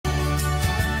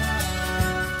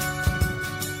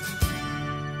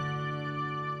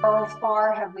How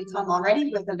far have we come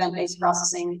already with event-based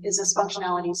processing? Is this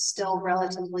functionality still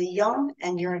relatively young,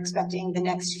 and you're expecting the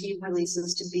next few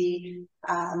releases to be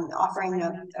offering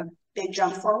a big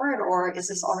jump forward, or is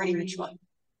this already mature?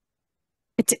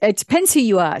 It depends who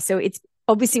you are. So it's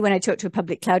obviously when I talk to a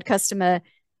public cloud customer,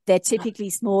 they're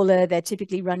typically smaller. They're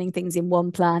typically running things in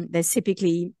one plant.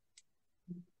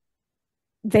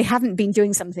 They haven't been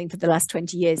doing something for the last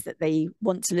 20 years that they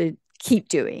want to keep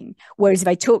doing. Whereas if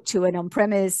I talk to an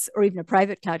on-premise or even a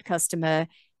private cloud customer,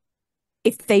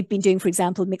 if they've been doing, for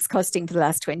example, mixed costing for the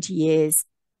last 20 years,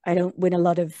 I don't win a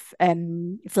lot of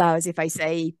flowers if I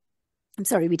say, I'm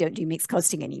sorry, we don't do mixed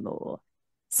costing anymore.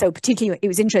 So particularly, it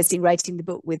was interesting writing the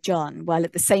book with John, while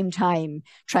at the same time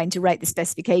trying to write the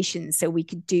specifications so we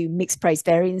could do mixed price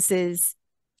variances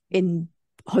in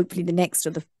hopefully the next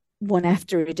or the one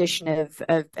after edition of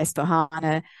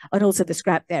S4HANA, and also the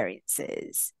scrap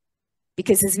variances.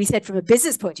 Because as we said, from a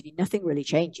business point of view, nothing really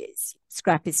changes.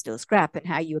 Scrap is still scrap, and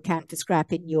how you account for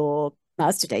scrap in your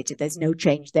master data, there's no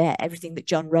change there. Everything that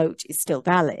John wrote is still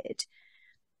valid.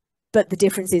 But the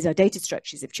difference is our data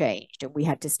structures have changed, and we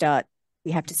have to start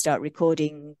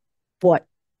recording what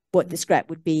the scrap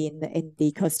would be in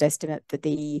the cost estimate for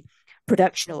the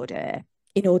production order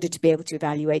in order to be able to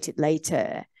evaluate it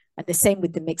later. And the same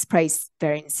with the mixed price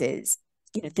variances.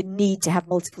 You know, the need to have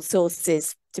multiple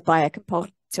sources to buy a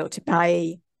component or to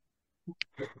buy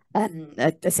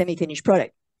a semi-finished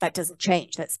product, that doesn't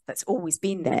change. That's always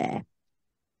been there.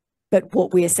 But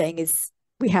what we are saying is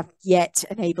we haven't yet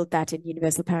enabled that in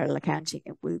universal parallel accounting,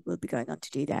 and we'll be going on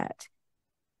to do that.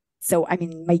 So, I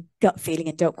mean, my gut feeling,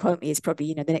 and don't quote me, is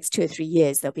probably, the next 2 or 3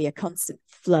 years, there'll be a constant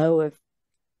flow of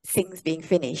things being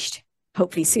finished,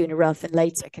 hopefully sooner rather than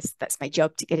later, because that's my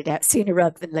job, to get it out sooner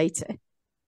rather than later.